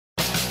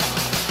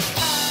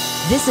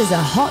This is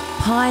a Hot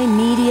Pie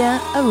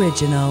Media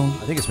original.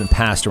 I think it's been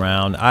passed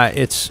around.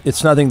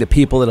 It's nothing that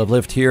people that have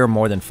lived here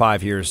more than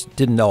 5 years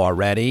didn't know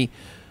already,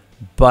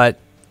 but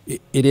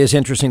it is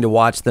interesting to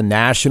watch the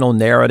national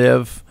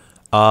narrative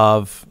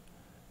of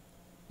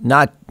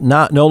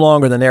no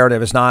longer the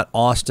narrative is not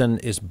Austin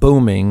is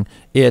booming.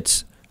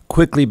 It's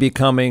quickly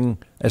becoming,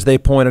 as they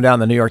pointed out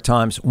in the New York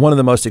Times, one of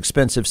the most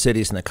expensive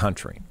cities in the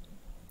country.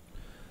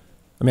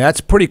 I mean,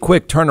 that's a pretty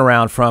quick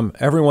turnaround from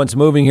everyone's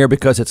moving here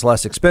because it's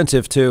less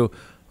expensive to,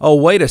 oh,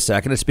 wait a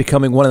second, it's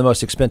becoming one of the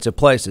most expensive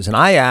places. And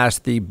I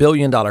asked the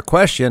billion-dollar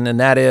question, and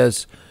that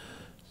is,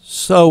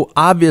 so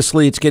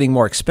obviously it's getting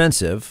more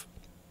expensive,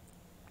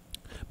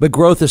 but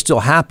growth is still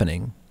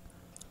happening.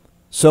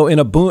 So in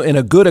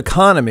a good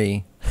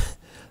economy,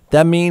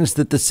 that means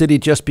that the city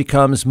just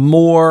becomes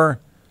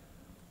more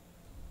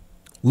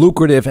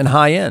lucrative and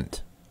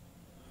high-end.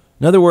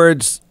 In other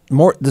words,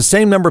 the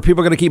same number of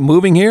people are going to keep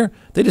moving here.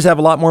 They just have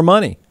a lot more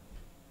money.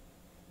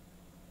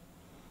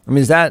 I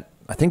mean, I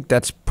think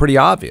that's pretty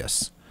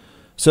obvious.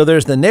 So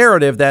there's the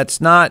narrative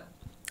that's not,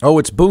 oh,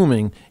 it's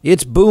booming.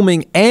 It's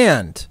booming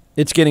and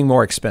it's getting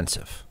more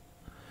expensive.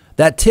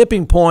 That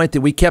tipping point that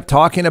we kept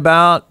talking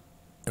about,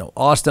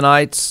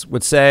 Austinites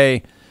would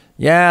say,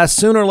 yeah,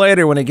 sooner or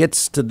later when it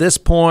gets to this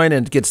point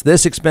and it gets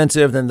this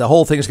expensive, then the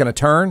whole thing is going to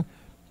turn.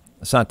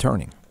 It's not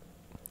turning.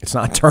 It's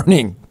not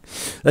turning.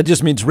 That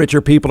just means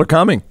richer people are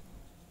coming.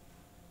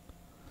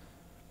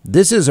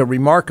 This is a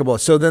remarkable.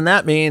 So then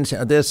that means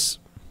this.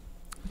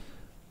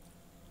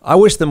 I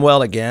wish them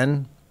well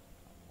again.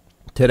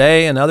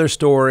 Today, another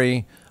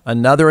story,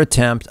 another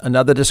attempt,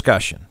 another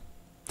discussion.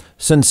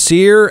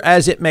 Sincere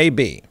as it may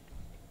be,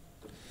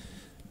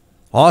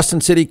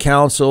 Austin City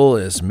Council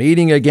is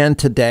meeting again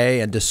today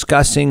and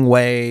discussing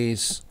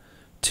ways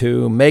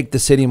to make the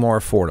city more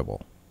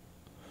affordable.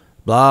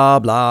 Blah,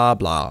 blah,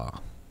 blah.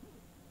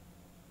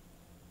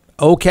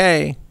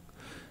 Okay.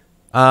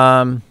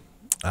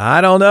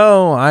 I don't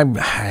know. I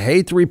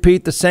hate to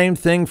repeat the same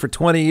thing for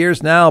 20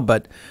 years now,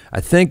 but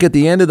I think at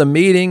the end of the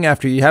meeting,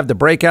 after you have the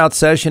breakout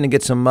session and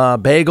get some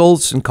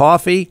bagels and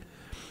coffee,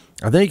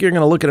 I think you're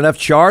going to look at enough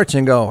charts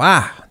and go,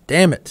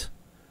 damn it.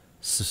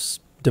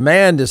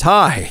 Demand is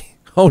high.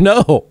 Oh,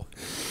 no.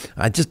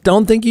 I just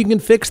don't think you can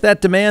fix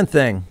that demand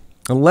thing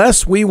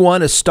unless we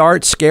want to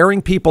start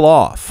scaring people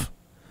off,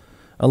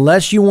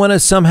 unless you want to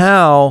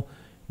somehow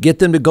get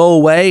them to go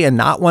away and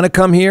not want to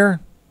come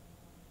here.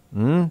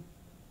 I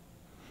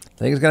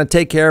think it's going to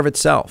take care of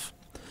itself.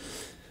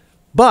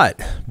 But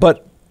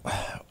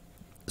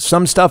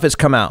some stuff has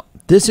come out.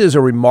 This is a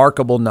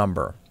remarkable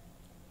number.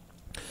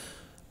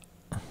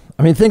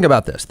 I mean, think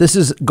about this. This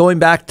is going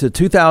back to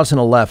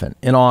 2011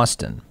 in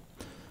Austin.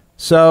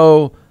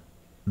 So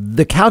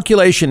the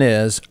calculation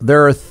is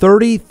there are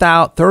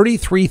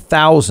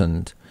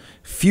 33,000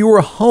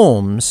 fewer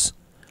homes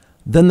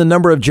than the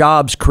number of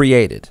jobs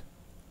created.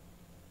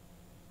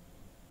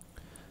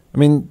 I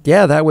mean,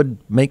 yeah, that would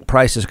make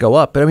prices go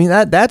up. But I mean,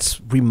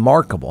 that's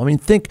remarkable. I mean,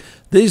 think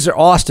these are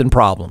Austin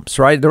problems,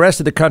 right? The rest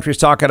of the country is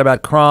talking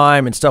about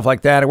crime and stuff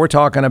like that. And we're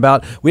talking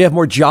about we have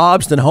more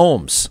jobs than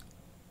homes.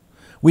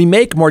 We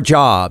make more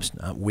jobs.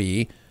 Not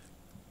we.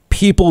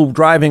 People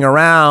driving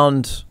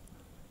around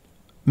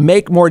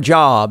make more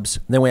jobs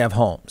than we have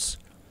homes.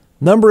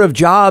 Number of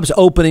jobs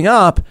opening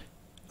up,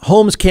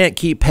 homes can't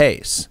keep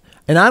pace.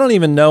 And I don't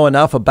even know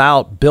enough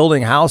about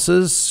building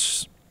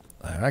houses.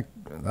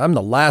 I'm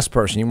the last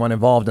person you want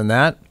involved in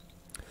that.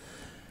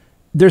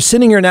 They're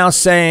sitting here now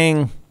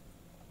saying,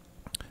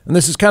 and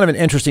this is kind of an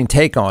interesting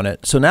take on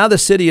it. So now the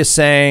city is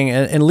saying,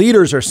 and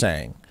leaders are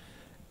saying,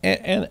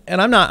 and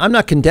I'm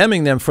not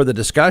condemning them for the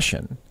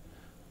discussion.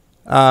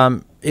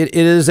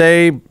 It's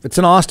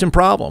an Austin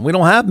problem. We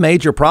don't have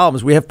major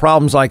problems. We have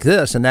problems like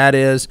this, and that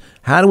is,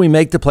 how do we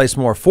make the place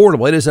more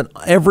affordable? It is an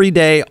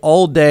everyday,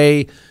 all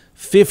day,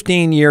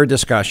 15-year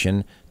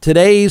discussion.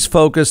 Today's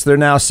focus, they're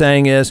now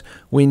saying, is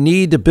we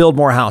need to build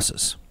more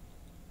houses.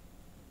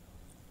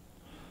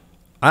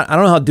 I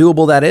don't know how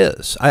doable that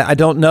is. I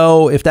don't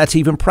know if that's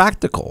even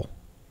practical.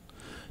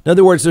 In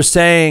other words, they're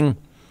saying,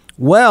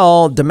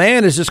 well,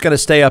 demand is just going to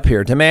stay up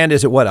here. Demand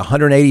is at what,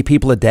 180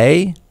 people a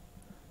day?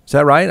 Is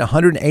that right?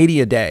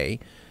 180 a day.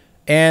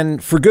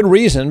 And for good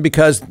reason,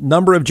 because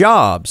number of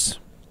jobs.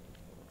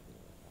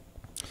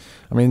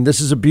 I mean,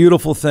 this is a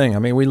beautiful thing. I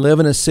mean, we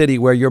live in a city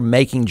where you're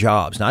making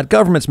jobs, not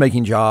government's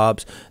making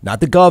jobs,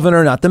 not the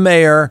governor, not the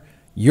mayor.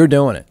 You're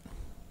doing it.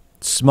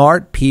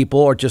 Smart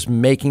people are just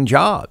making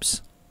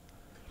jobs.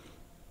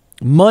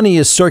 Money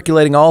is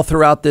circulating all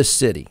throughout this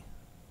city.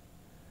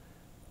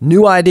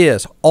 New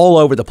ideas all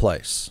over the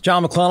place.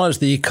 John McClellan is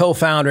the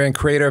co-founder and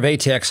creator of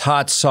ATX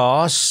Hot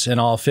Sauce in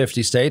all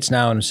 50 states,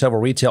 now in several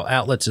retail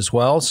outlets as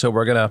well. So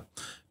we're going to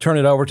turn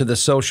it over to the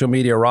social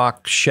media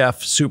rock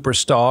chef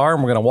superstar,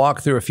 and we're going to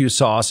walk through a few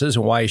sauces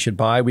and why you should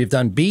buy. We've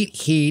done beet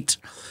heat,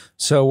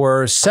 so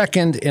we're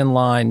second in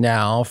line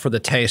now for the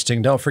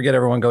tasting. Don't forget,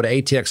 everyone, go to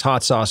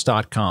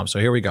atxhotsauce.com. So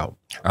here we go.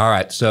 All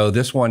right, so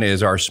this one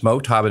is our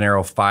smoked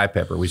habanero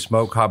 5-pepper. We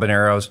smoke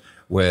habaneros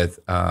with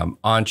ancho,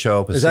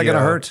 pasilla. Is that going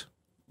to hurt?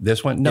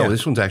 This one? No,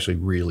 this one's actually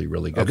really,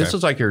 really good. Okay. This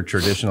is like your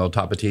traditional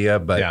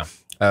tapatía,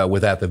 but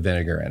without the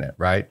vinegar in it,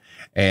 right?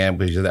 And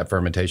because of that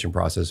fermentation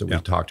process that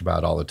we've talked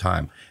about all the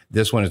time.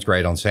 This one is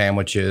great on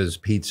sandwiches,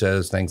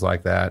 pizzas, things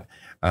like that.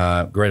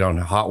 Great on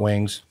hot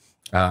wings.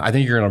 I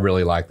think you're going to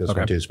really like this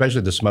one too,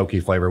 especially the smoky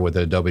flavor with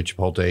the adobe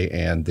chipotle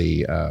and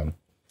the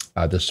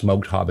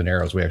smoked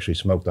habaneros. We actually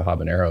smoked the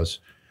habaneros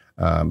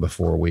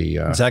before we.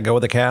 Does that go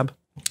with the cab?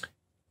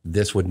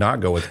 This would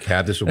not go with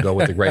cab. This would go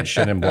with the great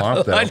Chenin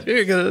Blanc, though.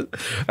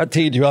 I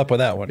teed you up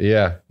with that one.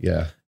 Yeah,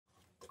 yeah.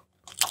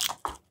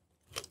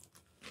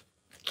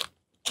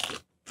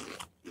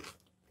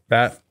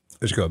 That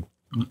is good.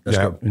 That's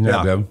good. Isn't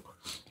that good?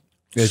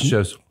 It's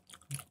just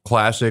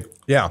classic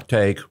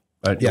take.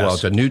 Well,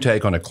 it's a new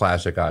take on a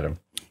classic item.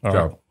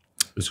 So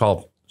it's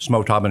called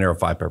smoked habanero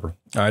 5-pepper.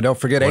 All right, don't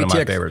forget one of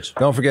my favorites.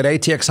 Don't forget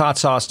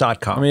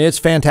atxhotsauce.com. I mean, it's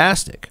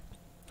fantastic.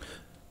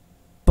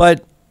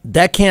 But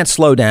that can't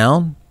slow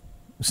down.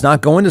 It's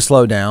not going to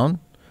slow down.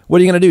 What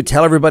are you going to do?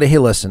 Tell everybody, hey,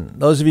 listen,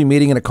 those of you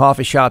meeting in a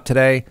coffee shop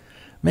today,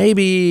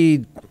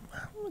 maybe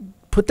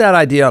put that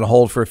idea on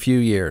hold for a few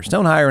years.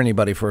 Don't hire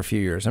anybody for a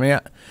few years. I mean,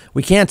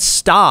 we can't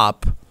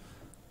stop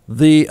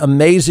the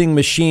amazing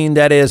machine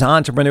that is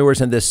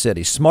entrepreneurs in this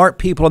city, smart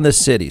people in this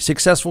city,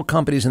 successful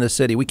companies in this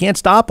city. We can't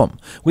stop them.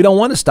 We don't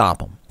want to stop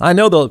them. I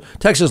know the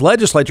Texas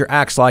legislature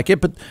acts like it,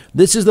 but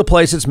this is the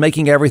place that's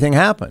making everything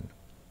happen.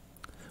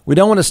 We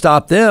don't want to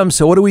stop them,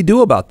 so what do we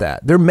do about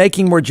that? They're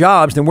making more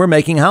jobs than we're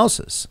making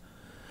houses.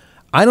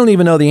 I don't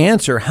even know the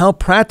answer. How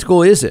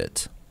practical is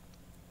it?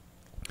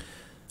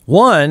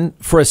 One,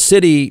 for a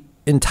city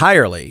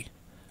entirely,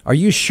 are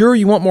you sure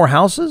you want more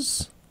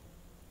houses?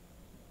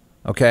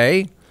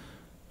 Okay.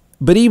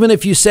 But even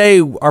if you say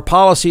our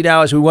policy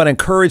now is we want to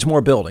encourage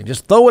more building,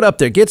 just throw it up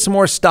there, get some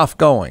more stuff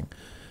going.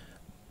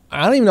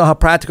 I don't even know how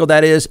practical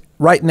that is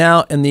right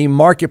now in the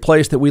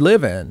marketplace that we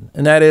live in.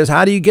 And that is,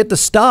 how do you get the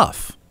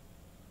stuff?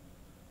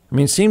 I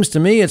mean, it seems to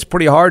me it's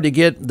pretty hard to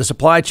get. The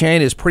supply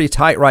chain is pretty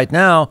tight right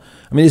now.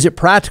 I mean, is it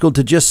practical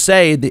to just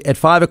say at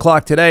 5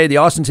 o'clock today, the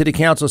Austin City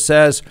Council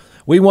says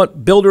we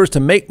want builders to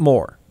make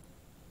more?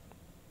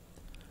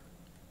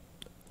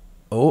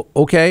 Oh,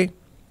 okay.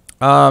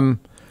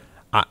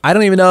 I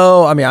don't even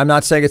know. I mean, I'm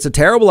not saying it's a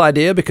terrible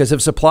idea, because if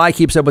supply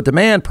keeps up with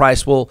demand,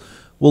 price will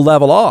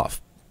level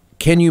off.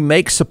 Can you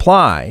make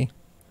supply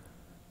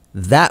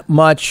that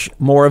much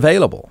more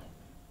available?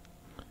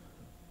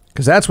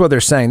 Because that's what they're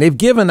saying. They've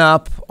given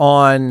up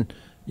on,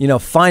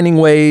 finding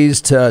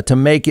ways to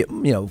make it,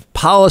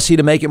 policy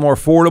to make it more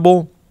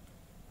affordable.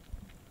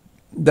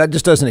 That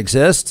just doesn't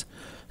exist.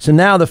 So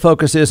now the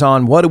focus is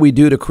on what do we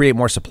do to create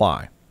more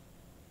supply?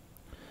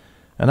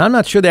 And I'm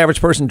not sure the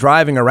average person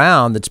driving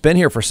around that's been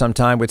here for some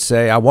time would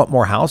say, I want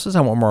more houses.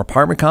 I want more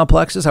apartment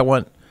complexes.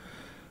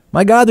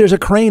 My God, there's a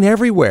crane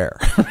everywhere,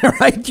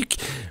 right?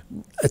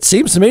 It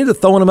seems to me they're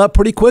throwing them up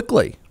pretty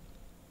quickly.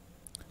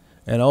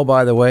 And oh,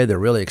 by the way, they're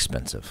really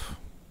expensive.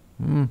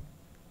 And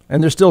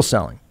they're still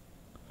selling.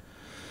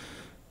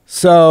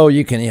 So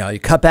you can, you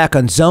cut back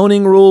on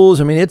zoning rules.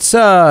 I mean, it's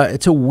a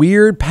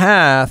weird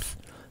path,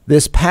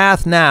 this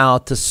path now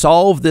to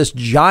solve this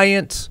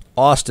giant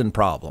Austin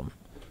problem.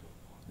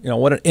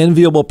 What an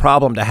enviable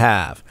problem to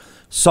have.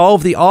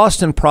 Solve the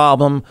Austin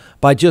problem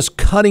by just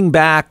cutting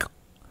back,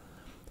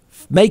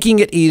 making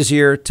it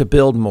easier to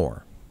build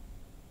more.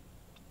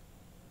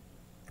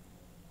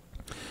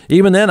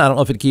 Even then, I don't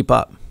know if it'd keep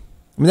up.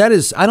 I mean,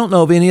 I don't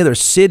know of any other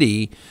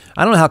city.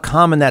 I don't know how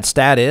common that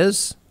stat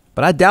is,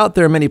 but I doubt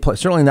there are many places,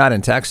 certainly not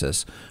in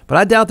Texas, but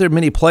I doubt there are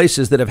many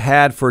places that have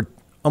had for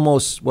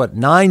almost,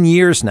 9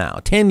 years now,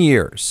 10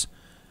 years,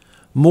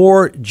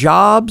 more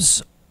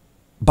jobs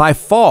by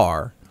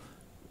far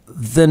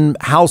than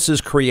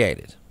houses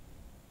created.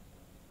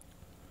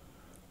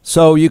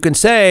 So you can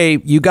say,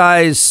 you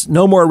guys,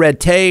 no more red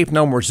tape,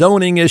 no more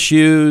zoning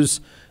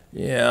issues.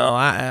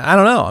 I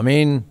don't know. I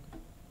mean,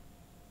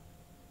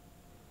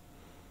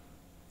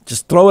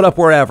 just throw it up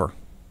wherever.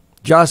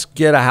 Just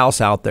get a house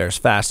out there as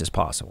fast as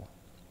possible.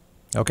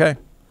 Okay.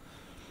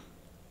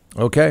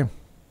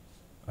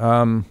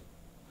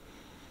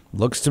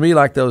 Looks to me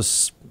like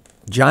those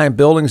giant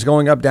buildings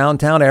going up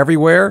downtown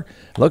everywhere.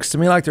 Looks to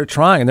me like they're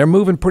trying, and they're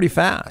moving pretty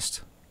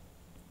fast.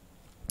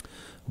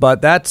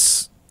 But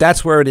that's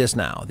where it is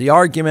now. The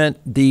argument,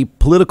 the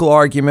political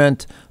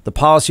argument, the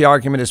policy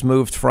argument has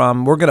moved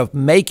from we're going to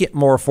make it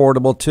more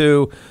affordable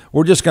to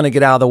we're just going to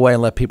get out of the way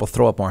and let people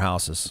throw up more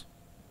houses.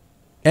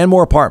 And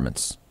more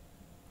apartments,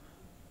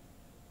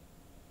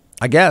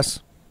 I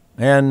guess.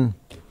 And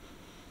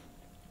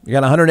you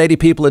got 180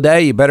 people a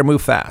day, you better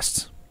move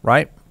fast,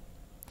 right?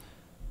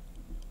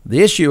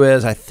 The issue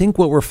is, I think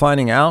what we're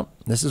finding out,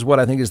 this is what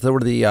I think is the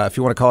if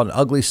you want to call it an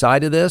ugly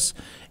side of this,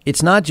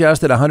 it's not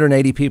just that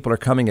 180 people are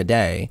coming a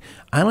day.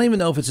 I don't even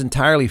know if it's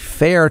entirely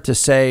fair to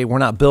say we're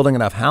not building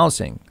enough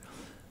housing.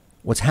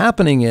 What's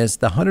happening is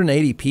the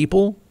 180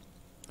 people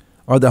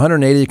are the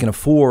 180 that can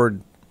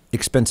afford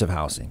expensive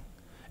housing.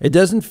 It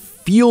doesn't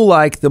feel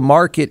like the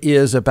market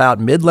is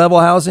about mid-level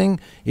housing.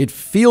 It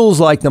feels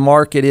like the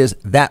market is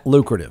that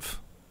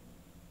lucrative.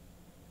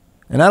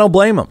 And I don't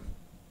blame them.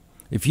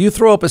 If you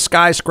throw up a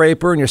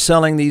skyscraper and you're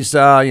selling these,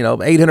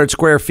 800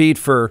 square feet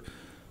for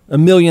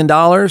 $1 million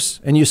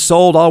and you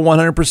sold all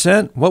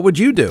 100%, what would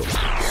you do?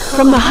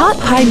 From the Hot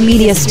Pie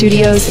Media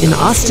Studios in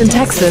Austin,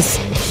 Texas,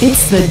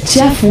 it's The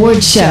Jeff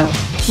Ward Show.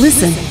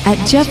 Listen at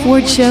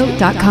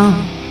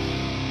jeffwardshow.com.